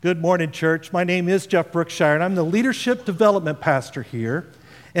Good morning, church. My name is Jeff Brookshire, and I'm the Leadership Development Pastor here.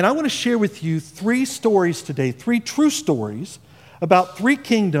 And I want to share with you three stories today, three true stories about three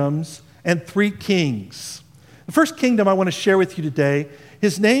kingdoms and three kings. The first kingdom I want to share with you today,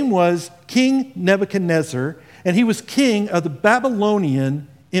 his name was King Nebuchadnezzar, and he was king of the Babylonian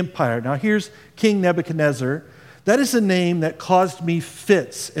Empire. Now, here's King Nebuchadnezzar. That is a name that caused me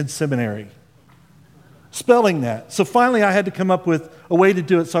fits in seminary. Spelling that. So finally I had to come up with a way to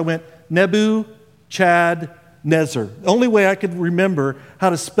do it. So I went Nebuchadnezzar. The only way I could remember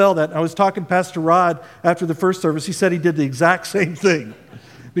how to spell that. I was talking to Pastor Rod after the first service. He said he did the exact same thing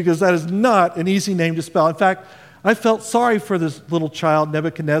because that is not an easy name to spell. In fact, I felt sorry for this little child,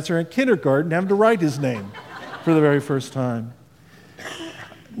 Nebuchadnezzar, in kindergarten, having to write his name for the very first time.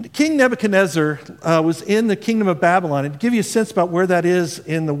 King Nebuchadnezzar was in the kingdom of Babylon. And to give you a sense about where that is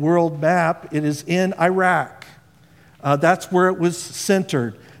in the world map, it is in Iraq. That's where it was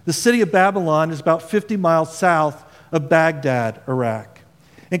centered. The city of Babylon is about 50 miles south of Baghdad, Iraq.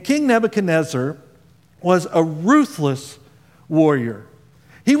 And King Nebuchadnezzar was a ruthless warrior.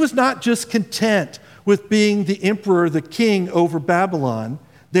 He was not just content with being the emperor, the king over Babylon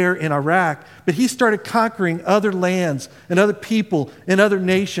there in Iraq, but he started conquering other lands and other people and other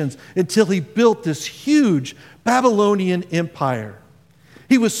nations until he built this huge Babylonian empire.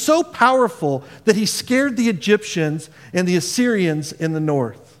 He was so powerful that he scared the Egyptians and the Assyrians in the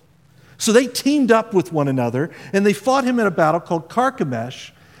north. So they teamed up with one another and they fought him in a battle called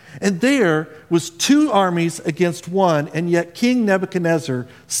Carchemish, and there was two armies against one, and yet King Nebuchadnezzar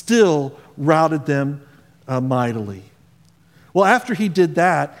still routed them mightily. Well, after he did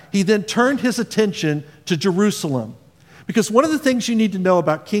that, he then turned his attention to Jerusalem. Because one of the things you need to know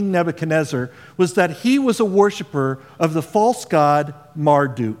about King Nebuchadnezzar was that he was a worshiper of the false god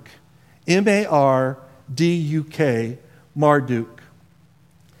Marduk. M-A-R-D-U-K, Marduk.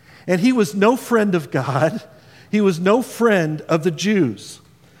 And he was no friend of God. He was no friend of the Jews.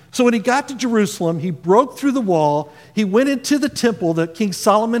 So when he got to Jerusalem, he broke through the wall. He went into the temple that King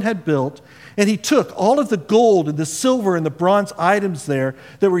Solomon had built, and he took all of the gold and the silver and the bronze items there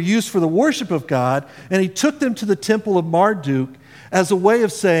that were used for the worship of God, and he took them to the temple of Marduk as a way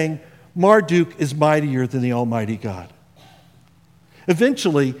of saying, Marduk is mightier than the Almighty God.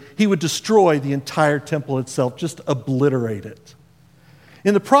 Eventually, he would destroy the entire temple itself, just obliterate it.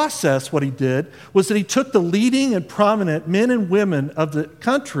 In the process, what he did was that he took the leading and prominent men and women of the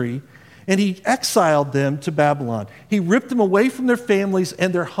country and he exiled them to Babylon. He ripped them away from their families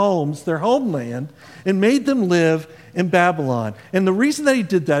and their homes, their homeland, and made them live in Babylon. And the reason that he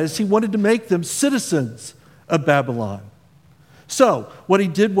did that is he wanted to make them citizens of Babylon. So what he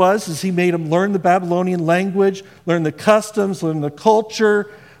did was he made them learn the Babylonian language, learn the customs, learn the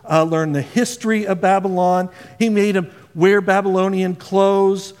culture, learn the history of Babylon. He made them wear Babylonian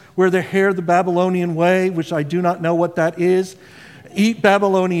clothes, wear their hair the Babylonian way, which I do not know what that is, eat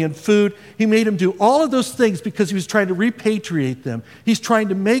Babylonian food. He made them do all of those things because he was trying to repatriate them. He's trying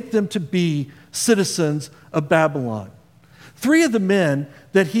to make them to be citizens of Babylon. Three of the men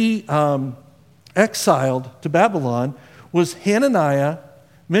that he exiled to Babylon was Hananiah,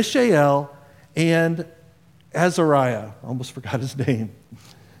 Mishael, and Azariah. I almost forgot his name.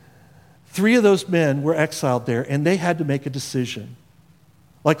 Three of those men were exiled there, and they had to make a decision,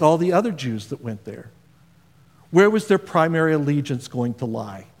 like all the other Jews that went there. Where was their primary allegiance going to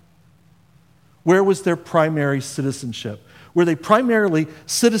lie? Where was their primary citizenship? Were they primarily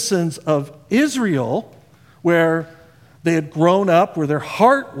citizens of Israel, where they had grown up, where their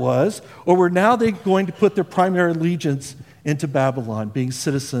heart was, or were now they going to put their primary allegiance into Babylon, being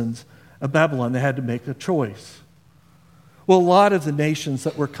citizens of Babylon? They had to make a choice. Well, a lot of the nations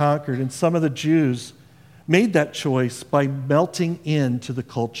that were conquered, and some of the Jews, made that choice by melting into the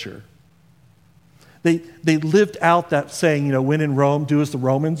culture. They lived out that saying, when in Rome, do as the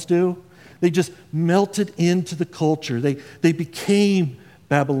Romans do. They just melted into the culture. They became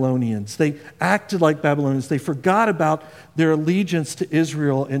Babylonians. They acted like Babylonians. They forgot about their allegiance to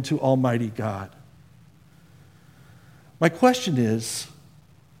Israel and to Almighty God. My question is,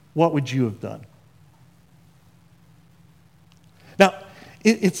 what would you have done? Now,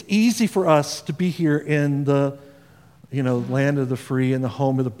 it's easy for us to be here in the land of the free and the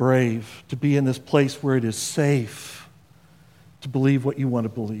home of the brave, to be in this place where it is safe to believe what you want to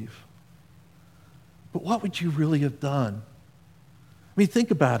believe. But what would you really have done? I mean, think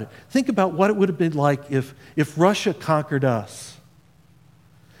about it. Think about what it would have been like if Russia conquered us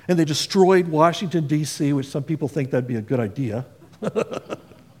and they destroyed Washington, D.C., which some people think that'd be a good idea.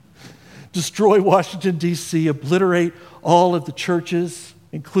 Destroy Washington, D.C., obliterate all of the churches,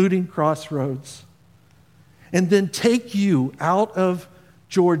 including Crossroads, and then take you out of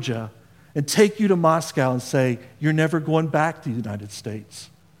Georgia, and take you to Moscow and say, you're never going back to the United States.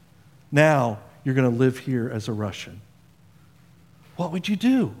 Now you're going to live here as a Russian. What would you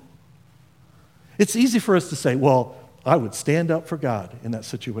do? It's easy for us to say, well, I would stand up for God in that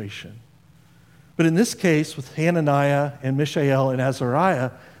situation. But in this case, with Hananiah and Mishael and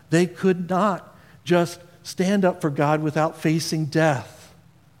Azariah, they could not just stand up for God without facing death.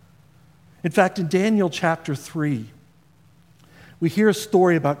 In fact, in Daniel chapter 3, we hear a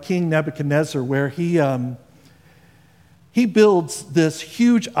story about King Nebuchadnezzar where he builds this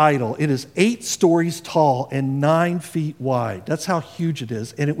huge idol. It is 8 stories tall and 9 feet wide. That's how huge it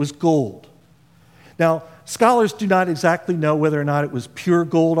is, and it was gold. Now, scholars do not exactly know whether or not it was pure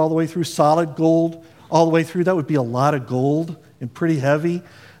gold all the way through, solid gold all the way through. That would be a lot of gold and pretty heavy.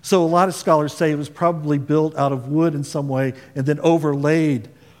 So a lot of scholars say it was probably built out of wood in some way and then overlaid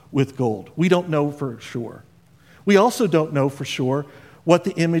with gold. We don't know for sure. We also don't know for sure what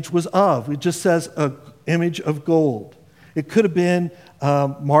the image was of. It just says an image of gold. It could have been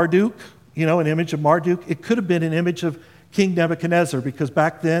Marduk, an image of Marduk. It could have been an image of King Nebuchadnezzar, because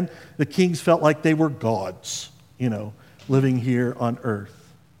back then the kings felt like they were gods, living here on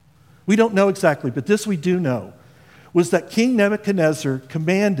earth. We don't know exactly, but this we do know, was that King Nebuchadnezzar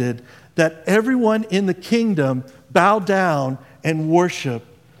commanded that everyone in the kingdom bow down and worship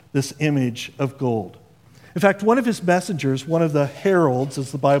this image of gold. In fact, one of his messengers, one of the heralds,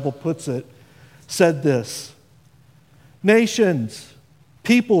 as the Bible puts it, said this: nations,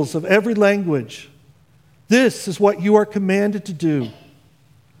 peoples of every language, this is what you are commanded to do.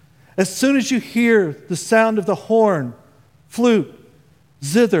 As soon as you hear the sound of the horn, flute,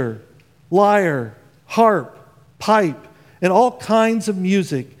 zither, lyre, harp, pipe, and all kinds of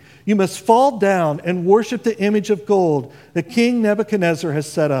music, you must fall down and worship the image of gold that King Nebuchadnezzar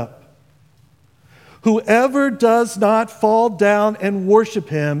has set up. Whoever does not fall down and worship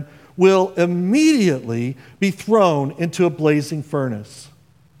him will immediately be thrown into a blazing furnace.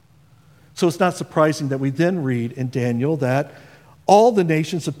 So it's not surprising that we then read in Daniel that all the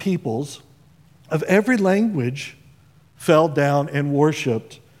nations of peoples of every language fell down and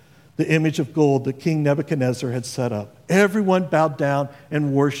worshiped the image of gold that King Nebuchadnezzar had set up. Everyone bowed down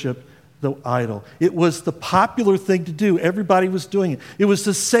and worshiped the idol. It was the popular thing to do. Everybody was doing it. It was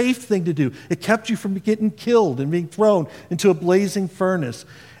the safe thing to do. It kept you from getting killed and being thrown into a blazing furnace.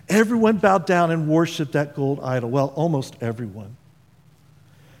 Everyone bowed down and worshiped that gold idol. Well, almost everyone.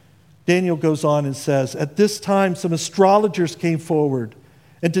 Daniel goes on and says, at this time some astrologers came forward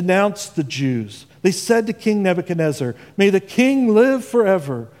and denounced the Jews. They said to King Nebuchadnezzar, may the king live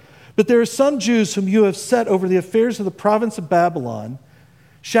forever. But there are some Jews whom you have set over the affairs of the province of Babylon,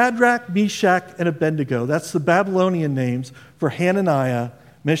 Shadrach, Meshach, and Abednego. That's the Babylonian names for Hananiah,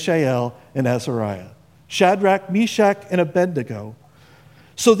 Mishael, and Azariah. Shadrach, Meshach, and Abednego.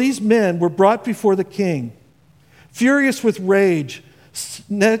 So these men were brought before the king. Furious with rage,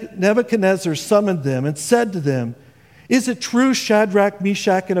 Nebuchadnezzar summoned them and said to them, is it true, Shadrach,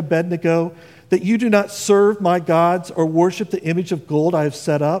 Meshach, and Abednego, that you do not serve my gods or worship the image of gold I have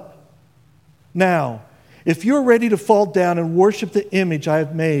set up? Now, if you are ready to fall down and worship the image I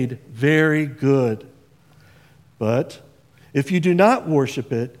have made, very good. But if you do not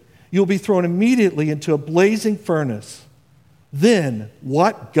worship it, you will be thrown immediately into a blazing furnace. Then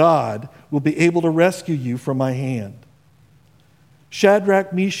what God will be able to rescue you from my hand?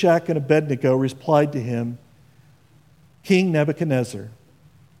 Shadrach, Meshach, and Abednego replied to him, King Nebuchadnezzar,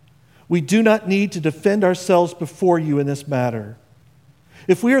 we do not need to defend ourselves before you in this matter.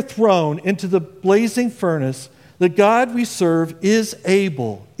 If we are thrown into the blazing furnace, the God we serve is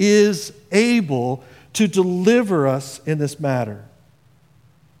able to deliver us in this matter.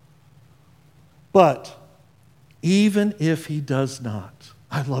 But even if he does not,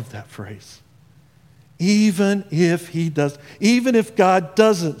 I love that phrase. Even if God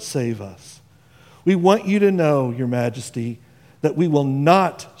doesn't save us, we want you to know, Your Majesty, that we will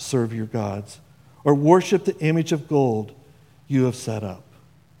not serve your gods or worship the image of gold you have set up.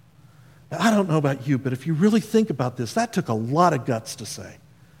 Now, I don't know about you, but if you really think about this, that took a lot of guts to say.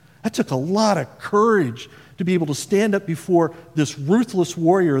 That took a lot of courage to be able to stand up before this ruthless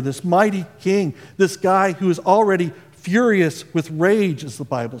warrior, this mighty king, this guy who is already furious with rage, as the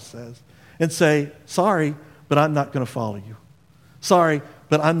Bible says, and say, sorry, but I'm not going to follow you. Sorry,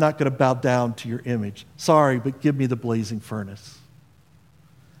 but I'm not going to bow down to your image. Sorry, but give me the blazing furnace.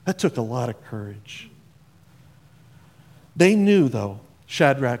 That took a lot of courage. They knew, though,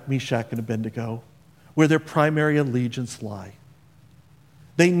 Shadrach, Meshach, and Abednego, where their primary allegiance lie.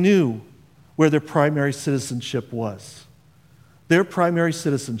 They knew where their primary citizenship was. Their primary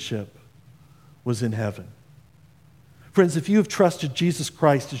citizenship was in heaven. Friends, if you have trusted Jesus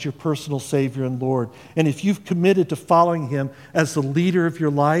Christ as your personal Savior and Lord, and if you've committed to following Him as the leader of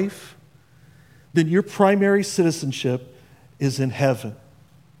your life, then your primary citizenship is in heaven.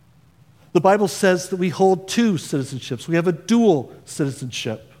 The Bible says that we hold two citizenships. We have a dual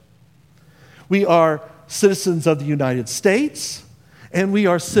citizenship. We are citizens of the United States, and we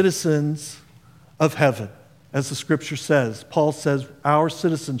are citizens of heaven. As the Scripture says, Paul says our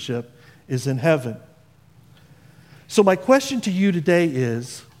citizenship is in heaven. So my question to you today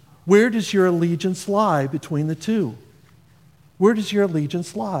is, where does your allegiance lie between the two? Where does your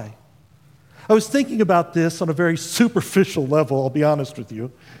allegiance lie? I was thinking about this on a very superficial level, I'll be honest with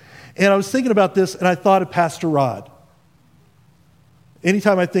you. And I was thinking about this, and I thought of Pastor Rod.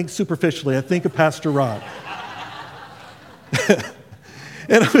 Anytime I think superficially, I think of Pastor Rod.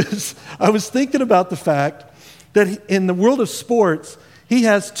 And I was thinking about the fact that in the world of sports, he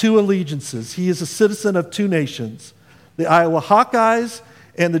has two allegiances. He is a citizen of two nations, the Iowa Hawkeyes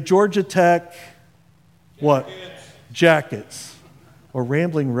and the Georgia Tech, what? Jackets. Or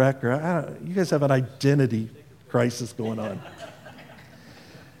Rambling Wreck. You guys have an identity crisis going on.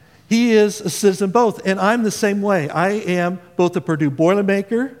 He is a citizen of both, and I'm the same way. I am both a Purdue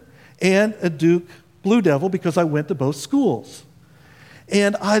Boilermaker and a Duke Blue Devil because I went to both schools.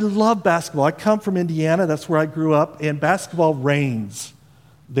 And I love basketball. I come from Indiana. That's where I grew up, and basketball reigns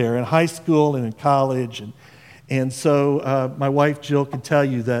there in high school and in college. And so my wife, Jill, can tell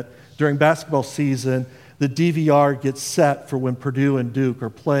you that during basketball season, the DVR gets set for when Purdue and Duke are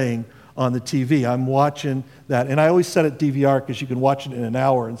playing on the TV. I'm watching that, and I always set it DVR because you can watch it in an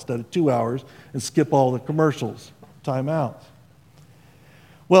hour instead of 2 hours and skip all the commercials, timeouts.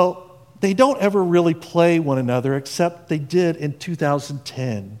 Well, they don't ever really play one another, except they did in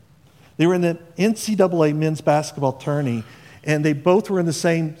 2010. They were in the NCAA men's basketball tourney, and they both were in the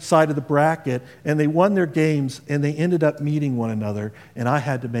same side of the bracket, and they won their games, and they ended up meeting one another, and I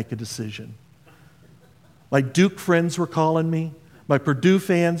had to make a decision. My Duke friends were calling me. My Purdue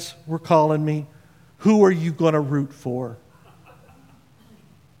fans were calling me. Who are you going to root for?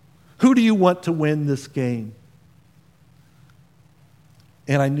 Who do you want to win this game?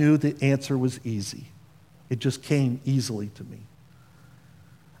 And I knew the answer was easy. It just came easily to me.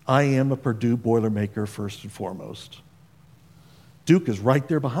 I am a Purdue Boilermaker first and foremost. Duke is right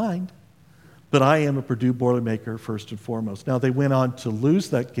there behind, but I am a Purdue Boilermaker first and foremost. Now, they went on to lose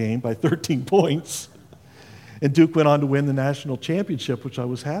that game by 13 points. And Duke went on to win the national championship, which I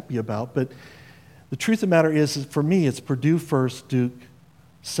was happy about. But the truth of the matter is, for me, it's Purdue first, Duke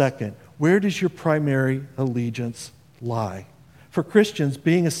second. Where does your primary allegiance lie? For Christians,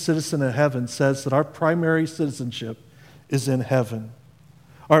 being a citizen of heaven says that our primary citizenship is in heaven.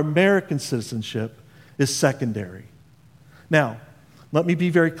 Our American citizenship is secondary. Now, let me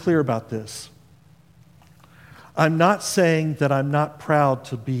be very clear about this. I'm not saying that I'm not proud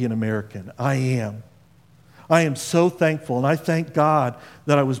to be an American. I am. I am so thankful, and I thank God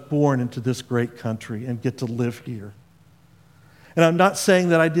that I was born into this great country and get to live here. And I'm not saying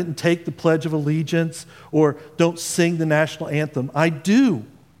that I didn't take the Pledge of Allegiance or don't sing the national anthem. I do.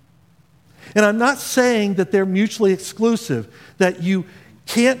 And I'm not saying that they're mutually exclusive, that you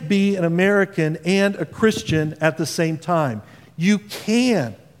can't be an American and a Christian at the same time. You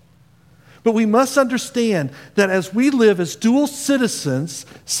can. But we must understand that as we live as dual citizens,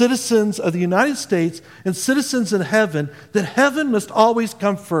 citizens of the United States and citizens in heaven, that heaven must always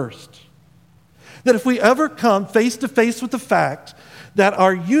come first. That if we ever come face to face with the fact that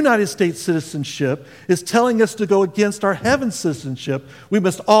our United States citizenship is telling us to go against our heaven citizenship, we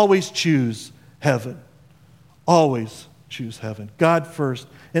must always choose heaven. Always choose heaven. God first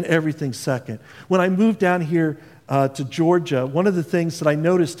and everything second. When I moved down here to Georgia, one of the things that I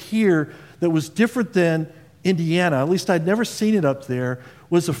noticed here that was different than Indiana, at least I'd never seen it up there,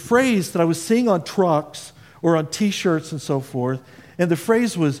 was a phrase that I was seeing on trucks or on T-shirts and so forth, and the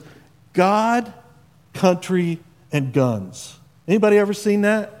phrase was God, country, and guns. Anybody ever seen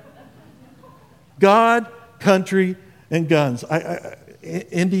that? God, country, and guns.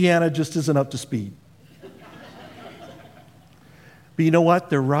 Indiana just isn't up to speed. But you know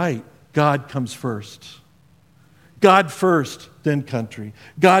what? They're right. God comes first. God first, then country.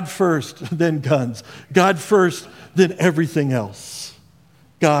 God first, then guns. God first, then everything else.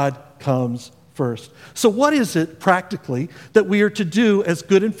 God comes first. So what is it practically that we are to do as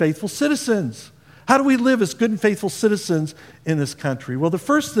good and faithful citizens? How do we live as good and faithful citizens in this country? Well, the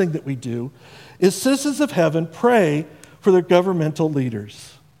first thing that we do is citizens of heaven pray for their governmental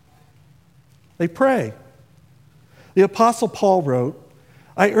leaders. They pray. The Apostle Paul wrote,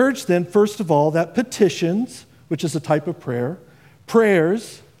 I urge then, first of all, that petitions, which is a type of prayer,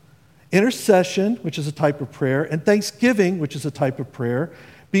 prayers, intercession, which is a type of prayer, and thanksgiving, which is a type of prayer,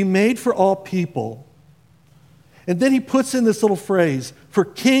 be made for all people. And then he puts in this little phrase, for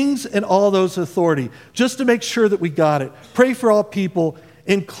kings and all those in authority, just to make sure that we got it. Pray for all people,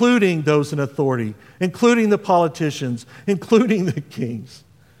 including those in authority, including the politicians, including the kings,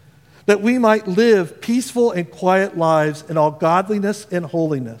 that we might live peaceful and quiet lives in all godliness and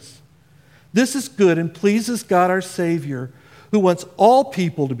holiness. This is good and pleases God our Savior, who wants all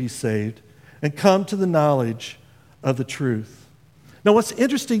people to be saved and come to the knowledge of the truth. Now, what's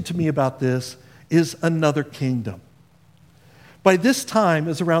interesting to me about this is another kingdom. By this time, it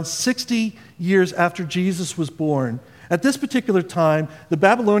was around 60 years after Jesus was born. At this particular time, the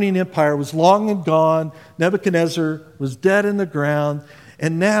Babylonian Empire was long and gone. Nebuchadnezzar was dead in the ground.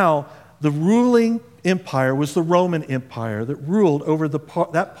 And now, the ruling empire was the Roman Empire that ruled over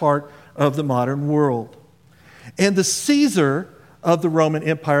that part of the modern world. And the Caesar of the Roman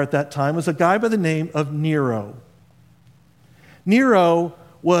Empire at that time was a guy by the name of Nero. Nero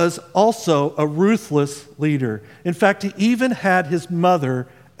was also a ruthless leader. In fact, he even had his mother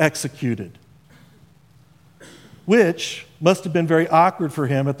executed, which must have been very awkward for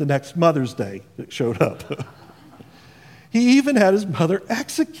him at the next Mother's Day that showed up. He even had his mother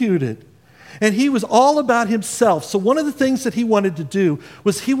executed. And he was all about himself. So one of the things that he wanted to do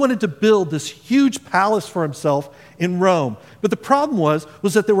was he wanted to build this huge palace for himself in Rome. But the problem was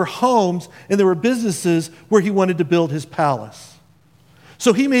that there were homes and there were businesses where he wanted to build his palace.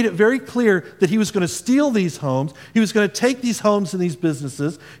 So he made it very clear that he was going to steal these homes. He was going to take these homes and these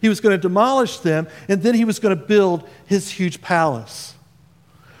businesses. He was going to demolish them, and then he was going to build his huge palace.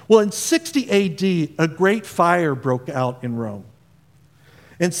 Well, in 60 AD, a great fire broke out in Rome.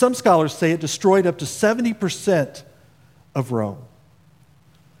 And some scholars say it destroyed up to 70% of Rome.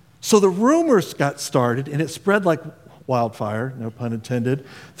 So the rumors got started, and it spread like wildfire, no pun intended,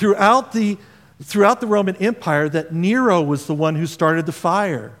 throughout the Roman Empire that Nero was the one who started the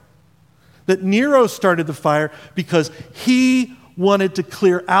fire. That Nero started the fire because he wanted to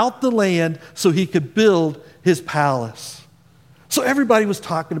clear out the land so he could build his palace. So everybody was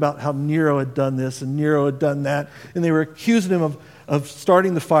talking about how Nero had done this and Nero had done that, and they were accusing him of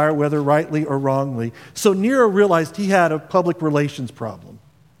starting the fire, whether rightly or wrongly. So Nero realized he had a public relations problem.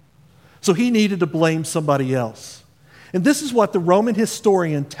 So he needed to blame somebody else. And this is what the Roman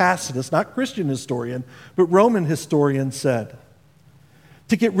historian Tacitus, not Christian historian, but Roman historian said.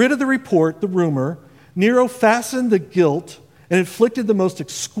 To get rid of the report, the rumor, Nero fastened the guilt and inflicted the most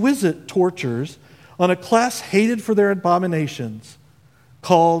exquisite tortures on a class hated for their abominations,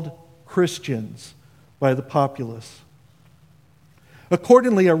 called Christians by the populace.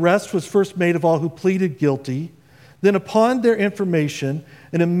 Accordingly, arrest was first made of all who pleaded guilty. Then upon their information,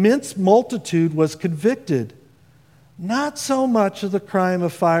 an immense multitude was convicted, not so much of the crime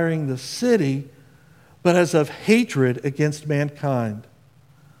of firing the city, but as of hatred against mankind.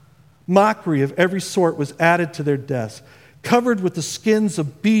 Mockery of every sort was added to their deaths. Covered with the skins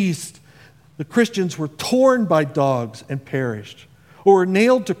of beasts, the Christians were torn by dogs and perished, or were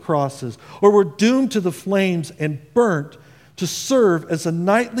nailed to crosses, or were doomed to the flames and burnt to serve as a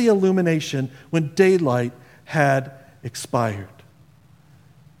nightly illumination when daylight had expired.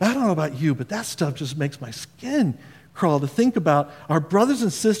 I don't know about you, but that stuff just makes my skin crawl to think about our brothers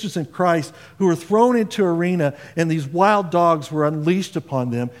and sisters in Christ who were thrown into an arena and these wild dogs were unleashed upon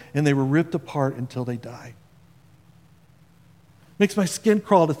them and they were ripped apart until they died. Makes my skin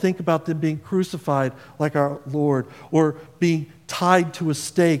crawl to think about them being crucified like our Lord, or being tied to a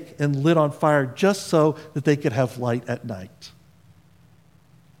stake and lit on fire just so that they could have light at night.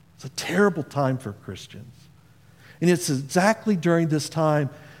 It's a terrible time for Christians. And it's exactly during this time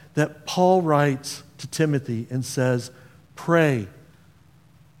that Paul writes to Timothy and says, pray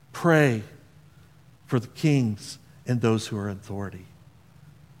for the kings and those who are in authority.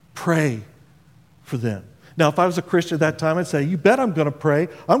 Pray for them. Now, if I was a Christian at that time, I'd say, you bet I'm going to pray.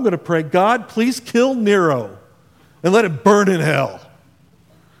 I'm going to pray, God, please kill Nero and let him burn in hell.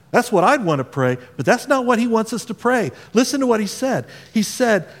 That's what I'd want to pray, but that's not what he wants us to pray. Listen to what he said. He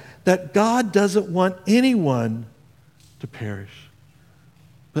said that God doesn't want anyone to perish,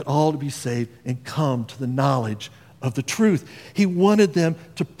 but all to be saved and come to the knowledge of the truth. He wanted them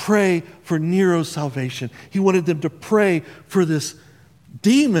to pray for Nero's salvation. He wanted them to pray for this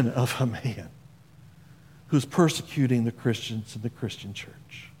demon of a man who's persecuting the Christians in the Christian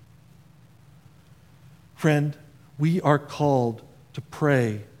church. Friend, we are called to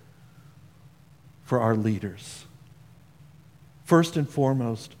pray for our leaders. First and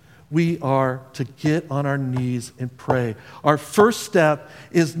foremost, we are to get on our knees and pray. Our first step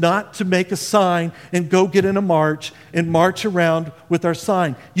is not to make a sign and go get in a march and march around with our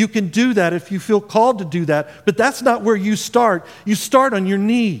sign. You can do that if you feel called to do that, but that's not where you start. You start on your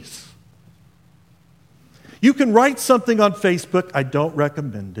knees. You can write something on Facebook. I don't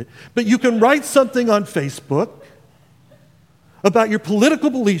recommend it, but you can write something on Facebook about your political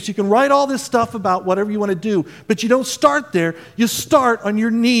beliefs. You can write all this stuff about whatever you want to do, but you don't start there. You start on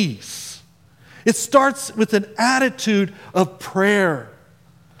your knees. It starts with an attitude of prayer,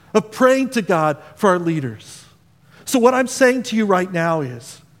 of praying to God for our leaders. So what I'm saying to you right now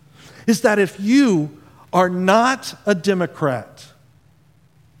is that if you are not a Democrat,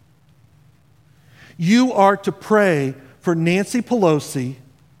 you are to pray for Nancy Pelosi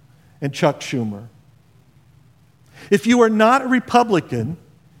and Chuck Schumer. If you are not a Republican,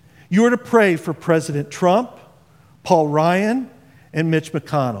 you are to pray for President Trump, Paul Ryan, and Mitch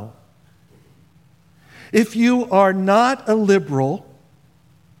McConnell. If you are not a liberal,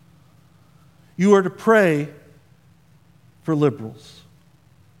 you are to pray for liberals.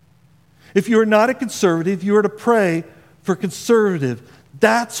 If you are not a conservative, you are to pray for conservative.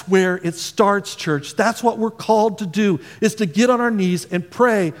 That's where it starts, church. That's what we're called to do, is to get on our knees and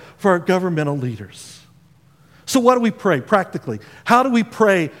pray for our governmental leaders. So what do we pray practically? How do we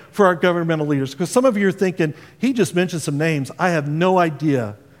pray for our governmental leaders? Because some of you are thinking, he just mentioned some names. I have no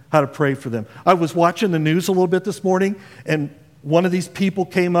idea how to pray for them. I was watching the news a little bit this morning, and one of these people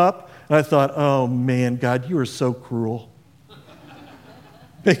came up, and I thought, oh man, God, you are so cruel.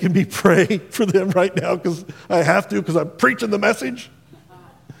 Making me pray for them right now because I have to, because I'm preaching the message.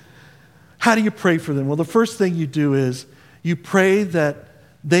 How do you pray for them? Well, the first thing you do is you pray that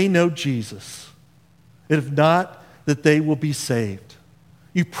they know Jesus. And if not, that they will be saved.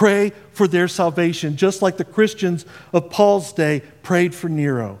 You pray for their salvation, just like the Christians of Paul's day prayed for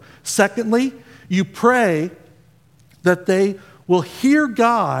Nero. Secondly, you pray that they will hear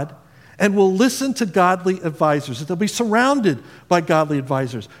God and will listen to godly advisors, that they'll be surrounded by godly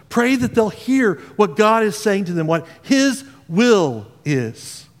advisors. Pray that they'll hear what God is saying to them, what His will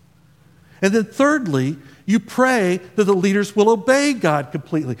is. And then thirdly, you pray that the leaders will obey God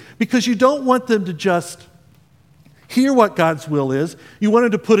completely, because you don't want them to just hear what God's will is. You want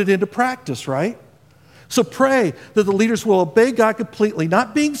them to put it into practice, right? So pray that the leaders will obey God completely,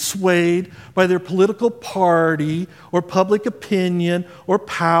 not being swayed by their political party or public opinion or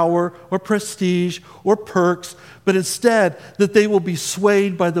power or prestige or perks, but instead that they will be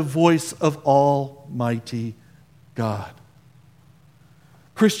swayed by the voice of Almighty God.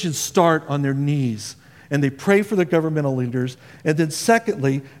 Christians start on their knees and they pray for the governmental leaders. And then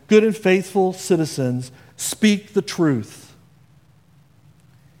secondly, good and faithful citizens speak the truth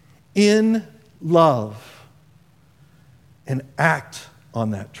in love and act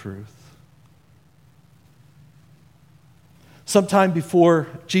on that truth. Sometime before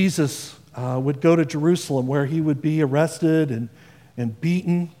Jesus would go to Jerusalem, where he would be arrested and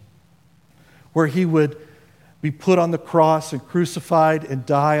beaten, where he would be put on the cross and crucified and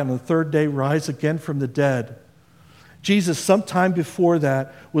die, on the third day rise again from the dead. Jesus, sometime before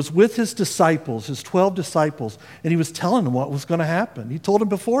that, was with his disciples, his 12 disciples, and he was telling them what was going to happen. He told them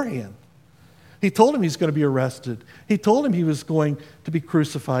beforehand. He told them he's going to be arrested. He told them he was going to be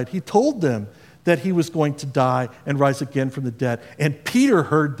crucified. He told them that he was going to die and rise again from the dead. And Peter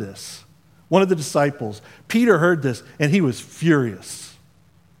heard this. One of the disciples, Peter heard this, and he was furious.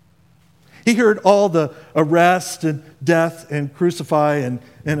 He heard all the arrest and death and crucify and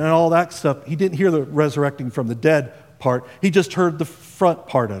all that stuff. He didn't hear the resurrecting from the dead part. He just heard the front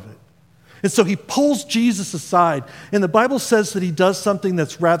part of it. And so he pulls Jesus aside, and the Bible says that he does something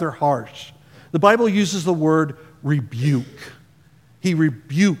that's rather harsh. The Bible uses the word rebuke. He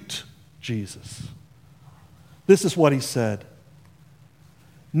rebuked Jesus. This is what he said.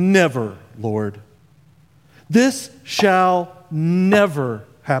 Never, Lord. This shall never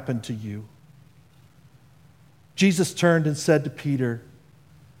happen to you. Jesus turned and said to Peter,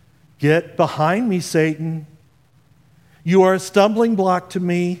 "Get behind me, Satan. You are a stumbling block to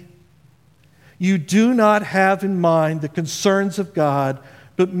me. You do not have in mind the concerns of God,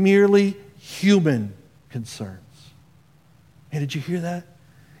 but merely human concerns." Hey, did you hear that?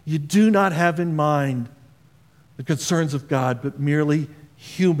 You do not have in mind the concerns of God, but merely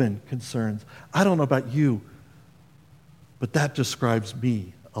human concerns. I don't know about you, but that describes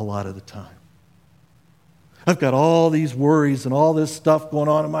me a lot of the time. I've got all these worries and all this stuff going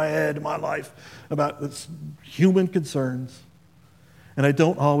on in my head, in my life, about this human concerns. And I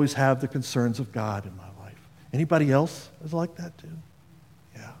don't always have the concerns of God in my life. Anybody else is like that too?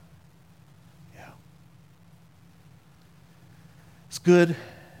 Yeah. It's good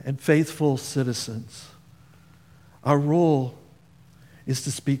and faithful citizens, our role is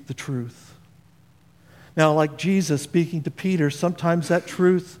to speak the truth. Now, like Jesus speaking to Peter, sometimes that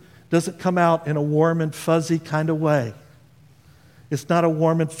truth doesn't come out in a warm and fuzzy kind of way. It's not a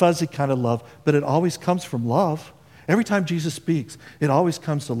warm and fuzzy kind of love, but it always comes from love. Every time Jesus speaks, it always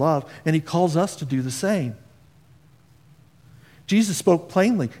comes to love, and he calls us to do the same. Jesus spoke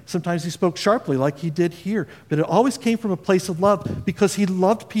plainly. Sometimes he spoke sharply like he did here, but it always came from a place of love because he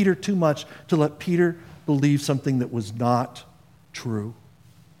loved Peter too much to let Peter believe something that was not true.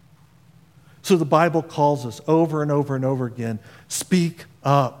 So the Bible calls us over and over and over again, speak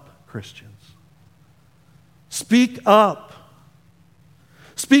up, Christians. Speak up.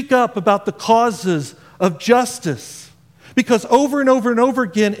 Speak up about the causes of justice. Because over and over and over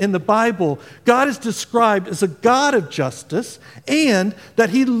again in the Bible, God is described as a God of justice and that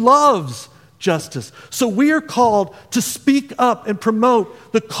he loves justice. So we are called to speak up and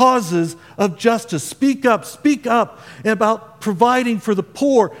promote the causes of justice. Speak up about providing for the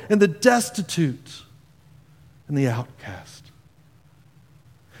poor and the destitute and the outcast.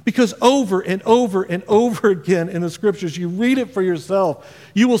 Because over and over and over again in the scriptures, you read it for yourself,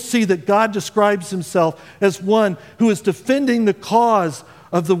 you will see that God describes himself as one who is defending the cause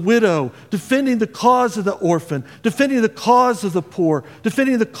of the widow, defending the cause of the orphan, defending the cause of the poor,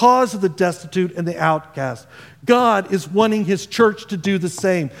 defending the cause of the destitute and the outcast. God is wanting his church to do the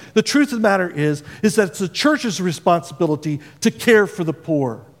same. The truth of the matter is that it's the church's responsibility to care for the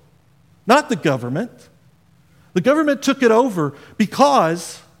poor, not the government. The government took it over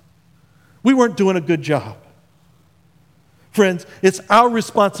because we weren't doing a good job. Friends, it's our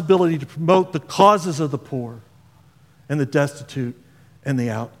responsibility to promote the causes of the poor and the destitute and the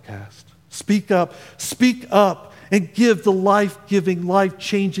outcast. Speak up and give the life-giving,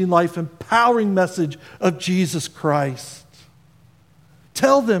 life-changing, life-empowering message of Jesus Christ.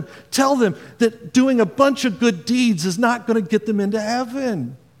 Tell them that doing a bunch of good deeds is not going to get them into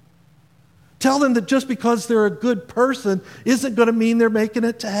heaven. Tell them that just because they're a good person isn't going to mean they're making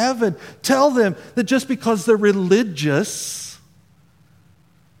it to heaven. Tell them that just because they're religious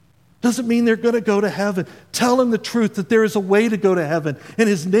doesn't mean they're going to go to heaven. Tell them the truth that there is a way to go to heaven, and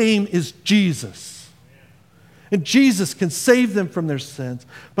his name is Jesus. And Jesus can save them from their sins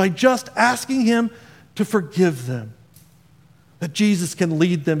by just asking him to forgive them. That Jesus can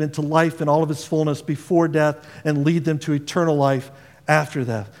lead them into life in all of its fullness before death and lead them to eternal life after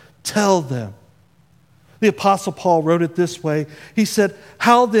death. Tell them. The Apostle Paul wrote it this way. He said,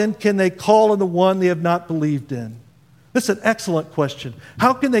 how then can they call on the one they have not believed in? That's an excellent question.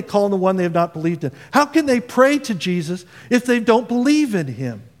 How can they call on the one they have not believed in? How can they pray to Jesus if they don't believe in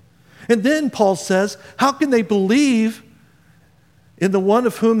him? And then Paul says, how can they believe in the one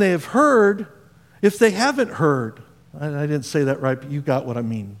of whom they have heard if they haven't heard? I didn't say that right, but you got what I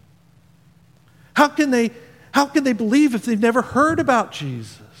mean. How can they believe if they've never heard about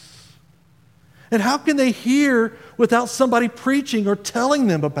Jesus? And how can they hear without somebody preaching or telling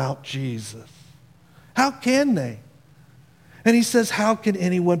them about Jesus? How can they? And he says, how can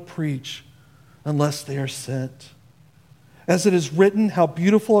anyone preach unless they are sent? As it is written, how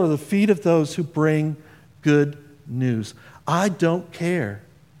beautiful are the feet of those who bring good news. I don't care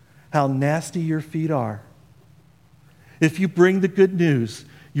how nasty your feet are. If you bring the good news,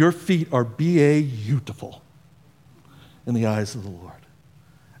 your feet are beautiful in the eyes of the Lord.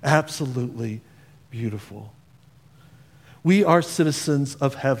 Absolutely beautiful. We are citizens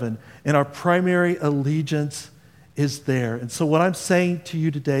of heaven, and our primary allegiance is there. And so what I'm saying to you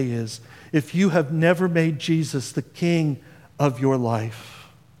today is, if you have never made Jesus the King of your life,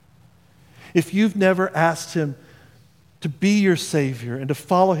 if you've never asked him to be your Savior and to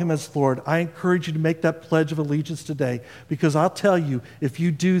follow him as Lord, I encourage you to make that pledge of allegiance today, because I'll tell you, if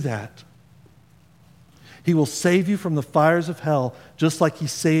you do that, he will save you from the fires of hell, just like he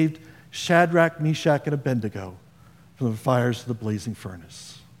saved Shadrach, Meshach, and Abednego from the fires of the blazing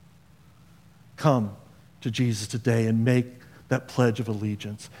furnace. Come to Jesus today and make that pledge of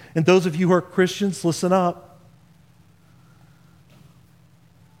allegiance. And those of you who are Christians, listen up.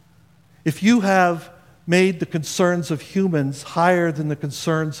 If you have made the concerns of humans higher than the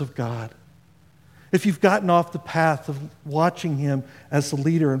concerns of God, if you've gotten off the path of watching him as the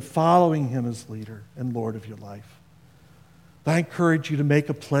leader and following him as leader and Lord of your life, I encourage you to make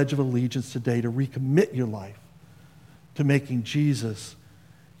a pledge of allegiance today, to recommit your life to making Jesus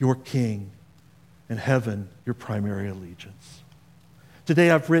your King and heaven your primary allegiance.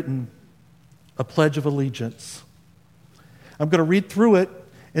 Today I've written a pledge of allegiance. I'm going to read through it,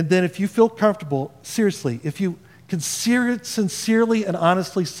 and then if you feel comfortable, seriously, if you can sincerely and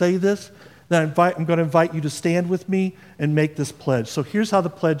honestly say this, then I'm going to invite you to stand with me and make this pledge. So here's how the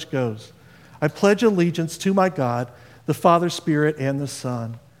pledge goes. I pledge allegiance to my God, the Father, Spirit, and the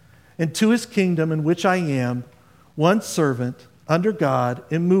Son, and to his kingdom in which I am, one servant, under God,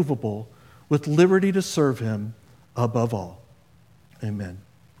 immovable, with liberty to serve him above all. Amen.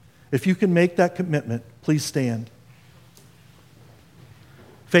 If you can make that commitment, please stand.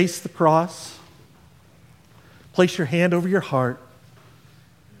 Face the cross. Place your hand over your heart.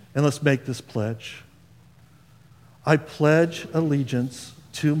 And let's make this pledge. I pledge allegiance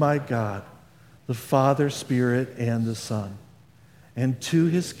to my God, the Father, Spirit, and the Son, and to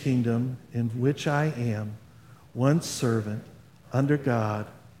his kingdom in which I am, one servant, under God,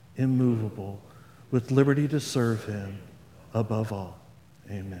 immovable, with liberty to serve him above all.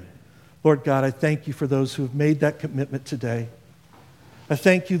 Amen. Lord God, I thank you for those who have made that commitment today. I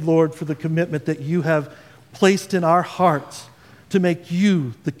thank you, Lord, for the commitment that you have placed in our hearts to make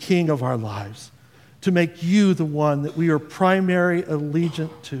you the king of our lives, to make you the one that we are primary allegiant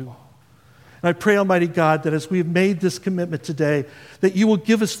to. And I pray, Almighty God, that as we have made this commitment today, that you will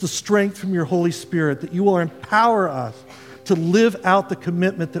give us the strength from your Holy Spirit, that you will empower us to live out the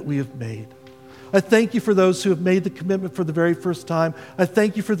commitment that we have made. I thank you for those who have made the commitment for the very first time. I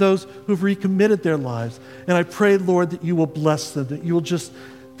thank you for those who have recommitted their lives. And I pray, Lord, that you will bless them, that you will just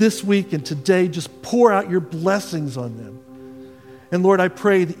this week and today just pour out your blessings on them. And Lord, I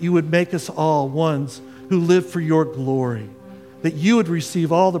pray that you would make us all ones who live for your glory, that you would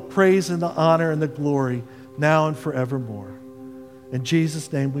receive all the praise and the honor and the glory now and forevermore. In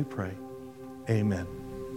Jesus' name we pray. Amen.